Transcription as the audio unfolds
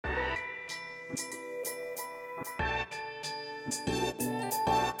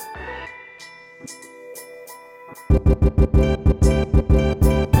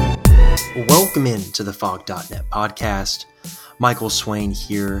Welcome into the Phog.net podcast. Michael Swain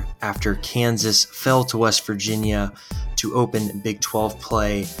here after Kansas fell to West Virginia to open Big 12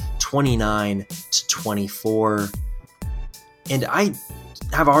 play 29-24. And I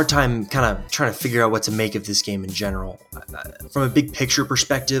have a hard time kind of trying to figure out what to make of this game in general. From a big picture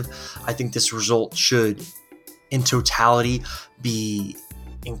perspective, I think this result should, in totality, be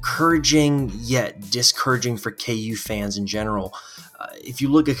encouraging yet discouraging for KU fans in general. If you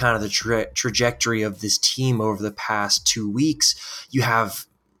look at kind of the trajectory of this team over the past 2 weeks, you have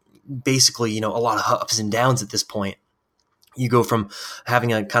basically, a lot of ups and downs at this point. You go from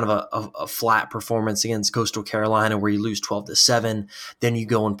having a kind of a flat performance against Coastal Carolina where you lose 12-7. Then you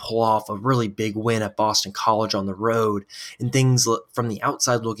go and pull off a really big win at Boston College on the road. And things from the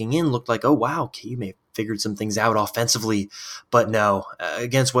outside looking in looked like, oh, wow, KU may have figured some things out offensively. But no,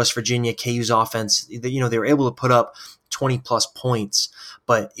 against West Virginia, KU's offense, they were able to put up 20-plus points.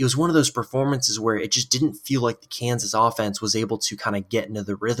 But it was one of those performances where it just didn't feel like the Kansas offense was able to kind of get into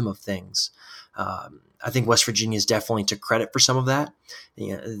the rhythm of things. I think West Virginia is definitely to credit for some of that.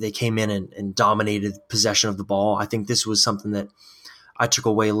 They came in and dominated possession of the ball. I think this was something that I took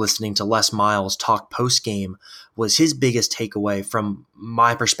away listening to Les Miles talk post-game, was his biggest takeaway from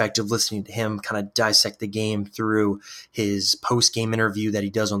my perspective, listening to him kind of dissect the game through his post-game interview that he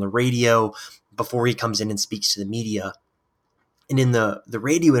does on the radio before he comes in and speaks to the media. And in the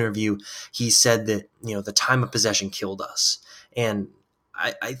radio interview, he said that, the time of possession killed us. And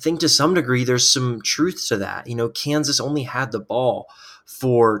I think to some degree there's some truth to that. Kansas only had the ball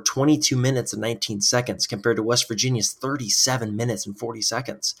for 22 minutes and 19 seconds compared to West Virginia's 37 minutes and 40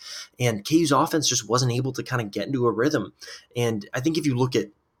 seconds. And KU's offense just wasn't able to kind of get into a rhythm. And I think if you look at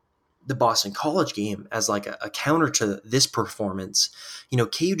the Boston College game as like a counter to this performance,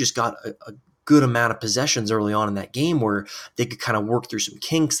 KU just got a good amount of possessions early on in that game where they could kind of work through some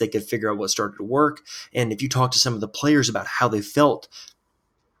kinks. They could figure out what started to work. And if you talk to some of the players about how they felt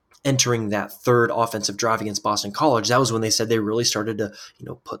entering that third offensive drive against Boston College, that was when they said they really started to,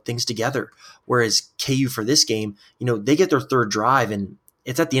 put things together. Whereas KU for this game, they get their third drive and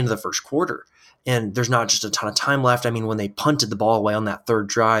it's at the end of the first quarter. And there's not just a ton of time left. I mean, when they punted the ball away on that third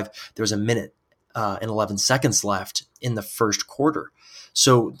drive, there was a minute and 11 seconds left in the first quarter.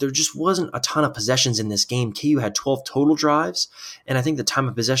 So there just wasn't a ton of possessions in this game. KU had 12 total drives, and I think the time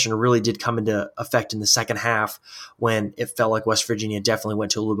of possession really did come into effect in the second half when it felt like West Virginia definitely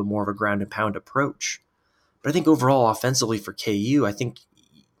went to a little bit more of a ground and pound approach. But I think overall offensively for KU, I think,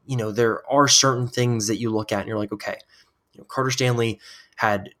 there are certain things that you look at and you're like, okay, Carter Stanley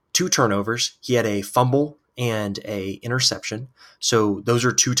had 2 turnovers. He had a fumble and a interception. So those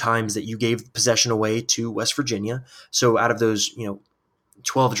are 2 times that you gave possession away to West Virginia. So out of those,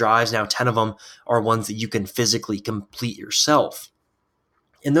 12 drives, now 10 of them are ones that you can physically complete yourself.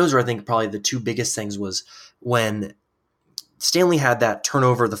 And those are, I think, probably the 2 biggest things was when Stanley had that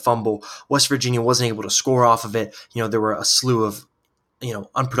turnover, the fumble, West Virginia wasn't able to score off of it. There were a slew of,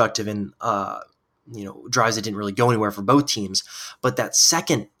 unproductive and, drives that didn't really go anywhere for both teams. But that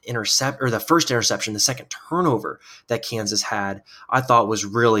second the first interception, the second turnover that Kansas had, I thought was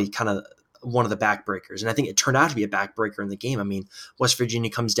really kind of one of the backbreakers. And I think it turned out to be a backbreaker in the game. I mean, West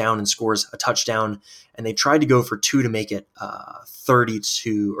Virginia comes down and scores a touchdown, and they tried to go for 2 to make it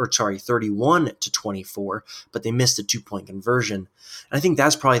 31-24, but they missed a 2-point conversion. And I think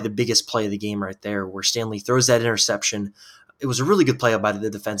that's probably the biggest play of the game right there, where Stanley throws that interception. It was a really good play by the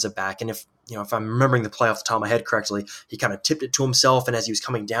defensive back. And if I'm remembering the play off the top of my head correctly, he kind of tipped it to himself, and as he was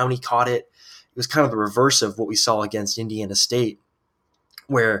coming down, he caught it. It was kind of the reverse of what we saw against Indiana State,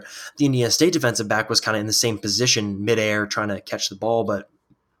 where the Indiana State defensive back was kind of in the same position midair trying to catch the ball. But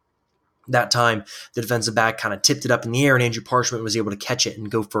that time, the defensive back kind of tipped it up in the air, and Andrew Parchment was able to catch it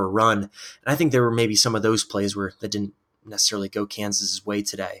and go for a run. And I think there were maybe some of those plays that didn't necessarily go Kansas's way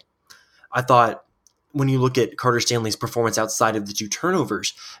today. I thought when you look at Carter Stanley's performance outside of the 2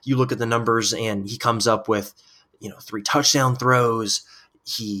 turnovers, you look at the numbers and he comes up with, 3 touchdown throws.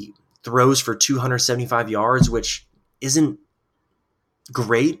 He throws for 275 yards, which isn't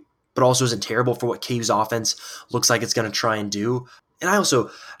great, but also isn't terrible for what KU's offense looks like it's going to try and do. And I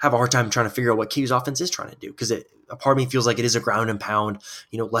also have a hard time trying to figure out what KU's offense is trying to do, because a part of me feels like it is a ground and pound.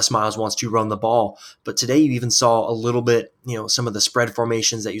 Les Miles wants to run the ball. But today you even saw a little bit, some of the spread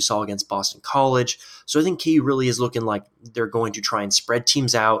formations that you saw against Boston College. So I think KU really is looking like they're going to try and spread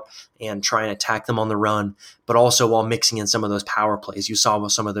teams out and try and attack them on the run, but also while mixing in some of those power plays. You saw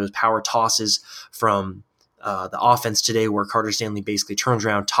some of those power tosses from the offense today, where Carter Stanley basically turns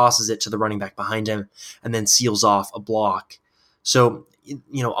around, tosses it to the running back behind him, and then seals off a block. So,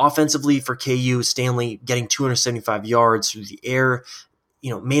 offensively for KU, Stanley getting 275 yards through the air,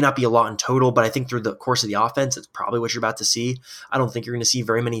 may not be a lot in total, but I think through the course of the offense, it's probably what you're about to see. I don't think you're going to see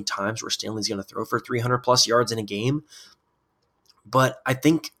very many times where Stanley's going to throw for 300 plus yards in a game. But I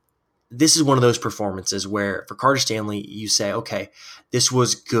think this is one of those performances where for Carter Stanley, you say, okay, this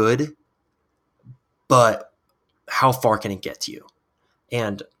was good, but how far can it get to you?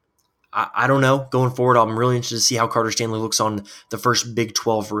 And I don't know. Going forward, I'm really interested to see how Carter Stanley looks on the first Big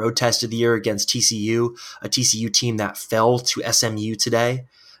 12 road test of the year against TCU, a TCU team that fell to SMU today.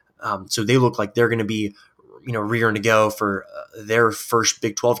 So they look like they're going to be, rearing to go for their first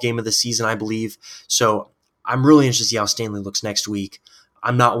Big 12 game of the season, I believe. So I'm really interested to see how Stanley looks next week.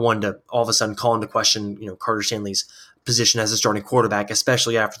 I'm not one to all of a sudden call into question, Carter Stanley's position as a starting quarterback,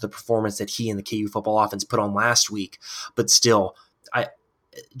 especially after the performance that he and the KU football offense put on last week. But still,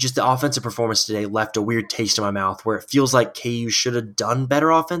 just the offensive performance today left a weird taste in my mouth where it feels like KU should have done better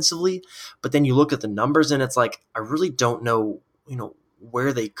offensively. But then you look at the numbers and it's like, I really don't know,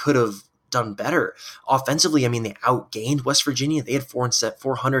 where they could have done better. Offensively, I mean, they outgained West Virginia. They had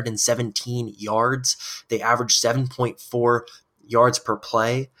 417 yards. They averaged 7.4 yards per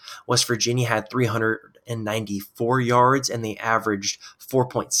play. West Virginia had 394 yards and they averaged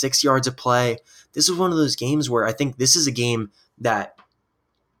 4.6 yards a play. This is one of those games where I think this is a game that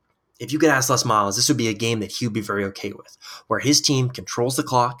if you could ask Les Miles, this would be a game that he would be very okay with, where his team controls the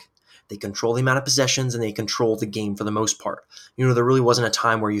clock, they control the amount of possessions, and they control the game for the most part. There really wasn't a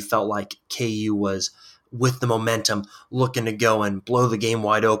time where you felt like KU was with the momentum looking to go and blow the game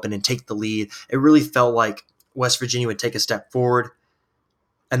wide open and take the lead. It really felt like West Virginia would take a step forward,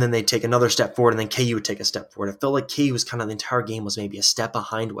 and then they'd take another step forward, and then KU would take a step forward. It felt like KU was kind of the entire game was maybe a step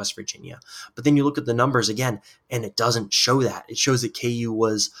behind West Virginia. But then you look at the numbers again, and it doesn't show that. It shows that KU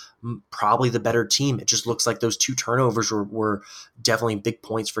was probably the better team. It just looks like those 2 turnovers were definitely big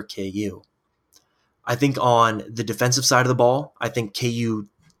points for KU. I think on the defensive side of the ball, I think KU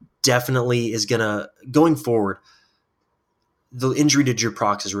definitely is going to, going forward, the injury to Drew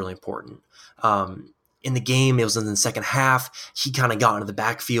Prox is really important. In the game, it was in the second half, he kind of got into the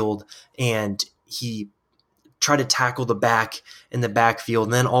backfield and he tried to tackle the back in the backfield.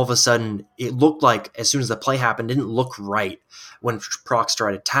 And then all of a sudden, it looked like as soon as the play happened, it didn't look right when Prox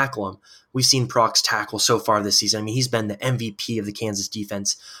tried to tackle him. We've seen Prox tackle so far this season. I mean, he's been the MVP of the Kansas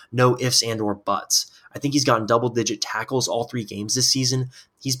defense. No ifs and or buts. I think he's gotten double-digit tackles all 3 games this season.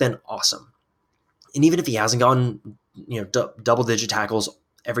 He's been awesome. And even if he hasn't gotten double-digit tackles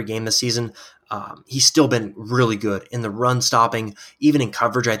every game this season, he's still been really good in the run stopping, even in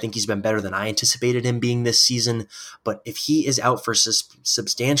coverage. I think he's been better than I anticipated him being this season. But if he is out for a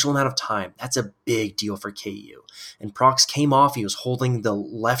substantial amount of time, that's a big deal for KU. And Prox came off, he was holding the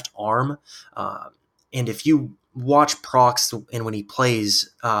left arm. And if you watch Prox and when he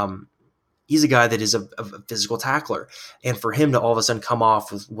plays, he's a guy that is a physical tackler. And for him to all of a sudden come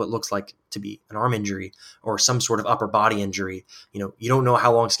off with what looks like to be an arm injury or some sort of upper body injury, you don't know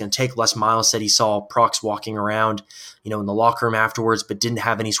how long it's going to take. Les Miles said he saw Prox walking around, in the locker room afterwards, but didn't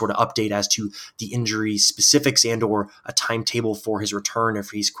have any sort of update as to the injury specifics and or a timetable for his return if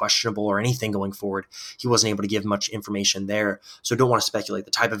he's questionable or anything going forward. He wasn't able to give much information there. So don't want to speculate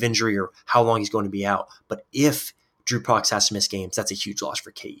the type of injury or how long he's going to be out. But if Drew Prox has to miss games, that's a huge loss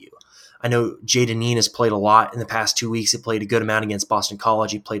for KU. I know Jayden Neen has played a lot in the past 2 weeks. He played a good amount against Boston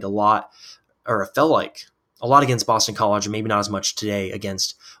College. He played a lot, or it felt like a lot against Boston College, and maybe not as much today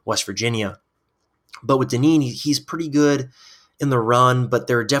against West Virginia. But with Deneen, he's pretty good in the run, but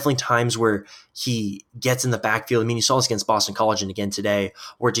there are definitely times where he gets in the backfield. I mean, you saw this against Boston College and again today,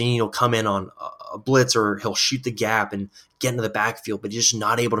 where Deneen will come in on a blitz or he'll shoot the gap and get into the backfield, but he's just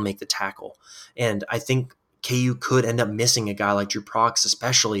not able to make the tackle. And I think KU could end up missing a guy like Drew Prox,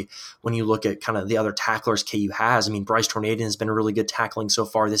 especially when you look at kind of the other tacklers KU has. I mean, Bryce Tornadin has been a really good tackling so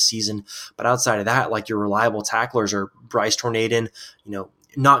far this season, but outside of that, like your reliable tacklers are Bryce Tornadin,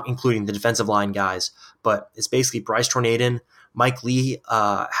 not including the defensive line guys, but it's basically Bryce Tornadin. Mike Lee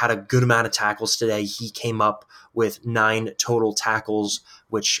had a good amount of tackles today. He came up with 9 total tackles,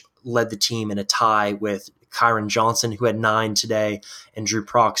 which led the team in a tie with Kyron Johnson, who had 9 today, and Drew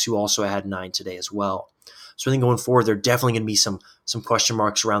Prox, who also had 9 today as well. So I think going forward, there are definitely going to be some question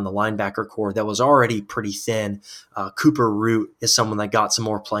marks around the linebacker core that was already pretty thin. Cooper Root is someone that got some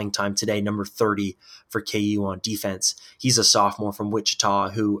more playing time today, number 30 for KU on defense. He's a sophomore from Wichita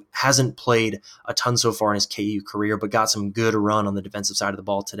who hasn't played a ton so far in his KU career, but got some good run on the defensive side of the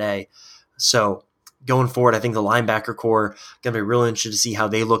ball today. So going forward, I think the linebacker core going to be really interested to see how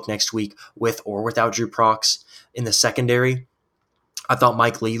they look next week with or without Drew Prox. In the secondary, I thought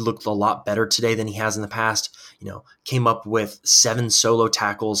Mike Lee looked a lot better today than he has in the past. Came up with 7 solo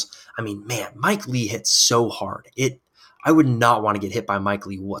tackles. I mean, man, Mike Lee hits so hard. I would not want to get hit by Mike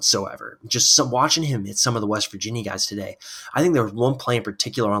Lee whatsoever. Just watching him hit some of the West Virginia guys today. I think there was one play in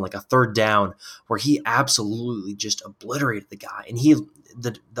particular on like a 3rd down where he absolutely just obliterated the guy. And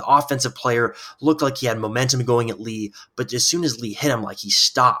the offensive player looked like he had momentum going at Lee, but as soon as Lee hit him, like he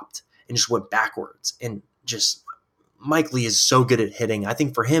stopped and just went backwards. And just Mike Lee is so good at hitting. I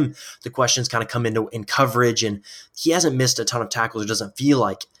think for him, the questions kind of come in coverage, and he hasn't missed a ton of tackles. It doesn't feel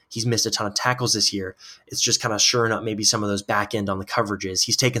like he's missed a ton of tackles this year. It's just kind of shoring up maybe some of those back end on the coverages.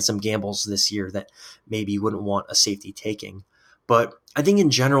 He's taken some gambles this year that maybe you wouldn't want a safety taking. But I think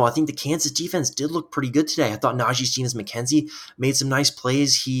in general, I think the Kansas defense did look pretty good today. I thought Najee Stevens-McKenzie made some nice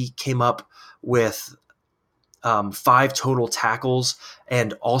plays. He came up with 5 total tackles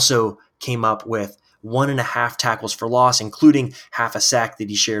and also came up with 1.5 tackles for loss, including half a sack that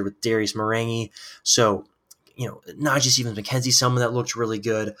he shared with Darius Marangi. So, Najee Stevens-McKenzie, someone that looked really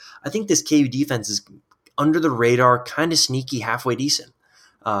good. I think this KU defense is under the radar, kind of sneaky, halfway decent.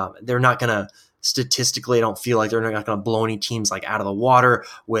 They're not going to statistically, I don't feel like they're not going to blow any teams like out of the water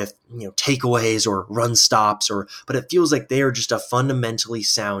with takeaways or run stops, but it feels like they are just a fundamentally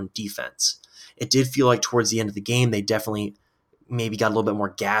sound defense. It did feel like towards the end of the game, they definitely maybe got a little bit more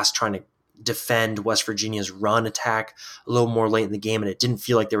gas trying to defend West Virginia's run attack a little more late in the game, and it didn't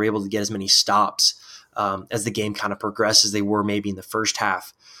feel like they were able to get as many stops as the game kind of progressed as they were maybe in the first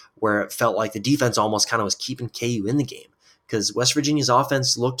half, where it felt like the defense almost kind of was keeping KU in the game because West Virginia's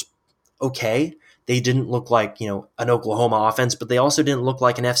offense looked okay. They didn't look like, an Oklahoma offense, but they also didn't look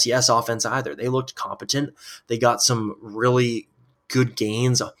like an FCS offense either. They looked competent. They got some really good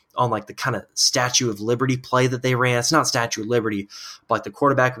gains on like the kind of Statue of Liberty play that they ran. It's not Statue of Liberty, but like the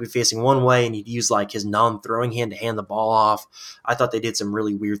quarterback would be facing one way and he'd use like his non-throwing hand to hand the ball off. I thought they did some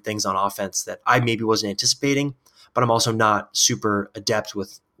really weird things on offense that I maybe wasn't anticipating, but I'm also not super adept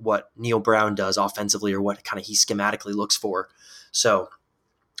with what Neil Brown does offensively or what kind of he schematically looks for. So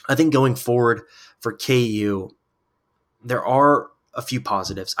I think going forward for KU, there are a few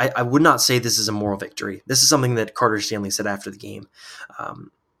positives. I would not say this is a moral victory. This is something that Carter Stanley said after the game.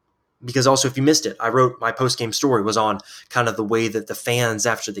 Because also, if you missed it, I wrote my post-game story was on kind of the way that the fans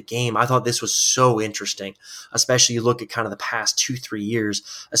after the game, I thought this was so interesting, especially you look at kind of the past 2-3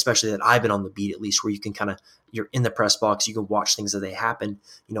 years, especially that I've been on the beat at least, where you can kind of, you're in the press box, you can watch things as they happen.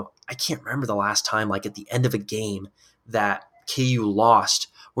 I can't remember the last time, like at the end of a game that KU lost,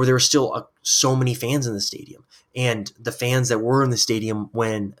 where there were still so many fans in the stadium. And the fans that were in the stadium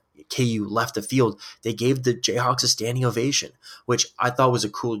when KU left the field, they gave the Jayhawks a standing ovation, which I thought was a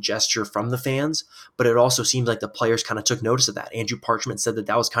cool gesture from the fans, but it also seemed like the players kind of took notice of that. Andrew Parchment said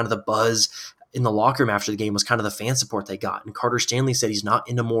that was kind of the buzz in the locker room after the game, was kind of the fan support they got. And Carter Stanley said he's not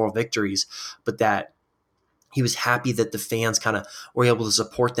into moral victories, but that he was happy that the fans kind of were able to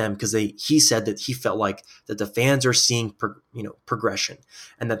support them because he said that he felt like that the fans are seeing progression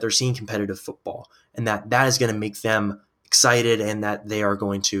and that they're seeing competitive football, and that is going to make them excited and that they are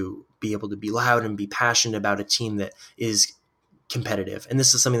going to be able to be loud and be passionate about a team that is competitive. And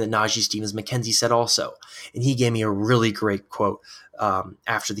this is something that Najee Stevens-McKenzie said also. And he gave me a really great quote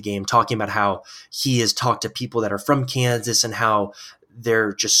after the game, talking about how he has talked to people that are from Kansas and how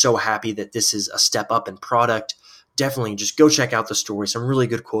they're just so happy that this is a step up in product. Definitely just go check out the story. Some really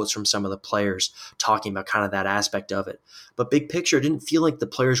good quotes from some of the players talking about kind of that aspect of it. But big picture, it didn't feel like the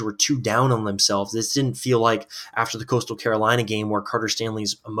players were too down on themselves. This didn't feel like after the Coastal Carolina game where Carter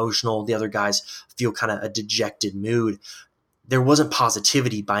Stanley's emotional, the other guys feel kind of a dejected mood. There wasn't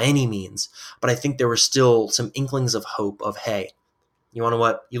positivity by any means, but I think there were still some inklings of hope of, hey, you want to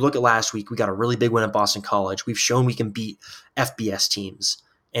what? You look at last week, we got a really big win at Boston College. We've shown we can beat FBS teams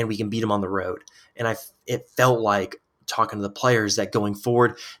and we can beat them on the road. And it felt like talking to the players that going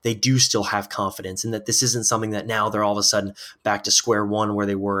forward, they do still have confidence and that this isn't something that now they're all of a sudden back to square one where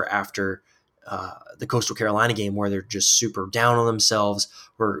they were after the Coastal Carolina game, where they're just super down on themselves,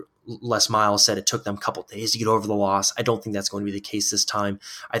 where Les Miles said it took them a couple days to get over the loss. I don't think that's going to be the case this time.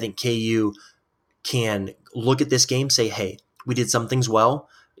 I think KU can look at this game, say, hey, we did some things well,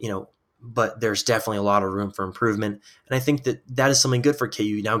 but there's definitely a lot of room for improvement. And I think that is something good for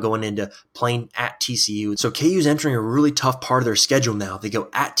KU now going into playing at TCU. So KU's entering a really tough part of their schedule now. They go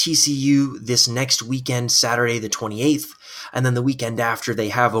at TCU this next weekend, Saturday the 28th, and then the weekend after they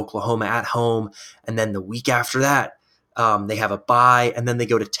have Oklahoma at home, and then the week after that they have a bye, and then they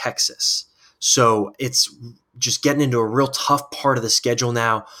go to Texas. So it's just getting into a real tough part of the schedule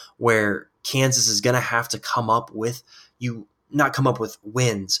now where Kansas is going to have to come up with not come up with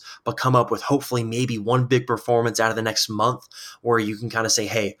wins, but come up with hopefully maybe one big performance out of the next month where you can kind of say,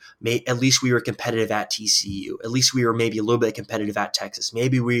 hey, at least we were competitive at TCU. At least we were maybe a little bit competitive at Texas.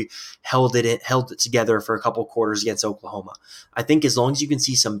 Maybe we held it together for a couple quarters against Oklahoma. I think as long as you can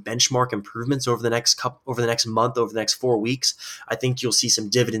see some benchmark improvements over the next month, over the next 4 weeks, I think you'll see some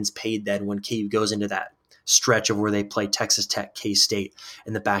dividends paid then when KU goes into that stretch of where they play Texas Tech, K-State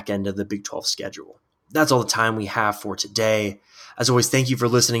in the back end of the Big 12 schedule. That's all the time we have for today. As always, thank you for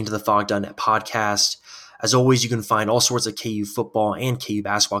listening to the Phog.net podcast. As always, you can find all sorts of KU football and KU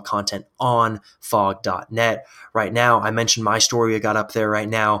basketball content on Phog.net. Right now, I mentioned my story I got up there right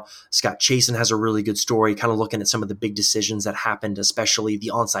now. Scott Chasen has a really good story, kind of looking at some of the big decisions that happened, especially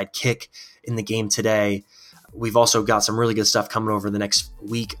the onside kick in the game today. We've also got some really good stuff coming over the next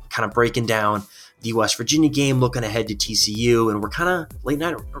week, kind of breaking down the West Virginia game, looking ahead to TCU, and we're kind of late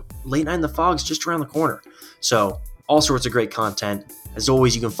night in the Phog's just around the corner. So all sorts of great content. As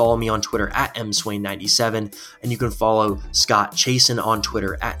always, you can follow me on Twitter at mswain97, and you can follow Scott Chasen on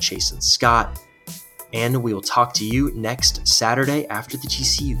Twitter at ChasenScott. And we will talk to you next Saturday after the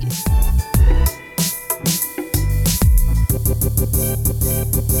TCU game.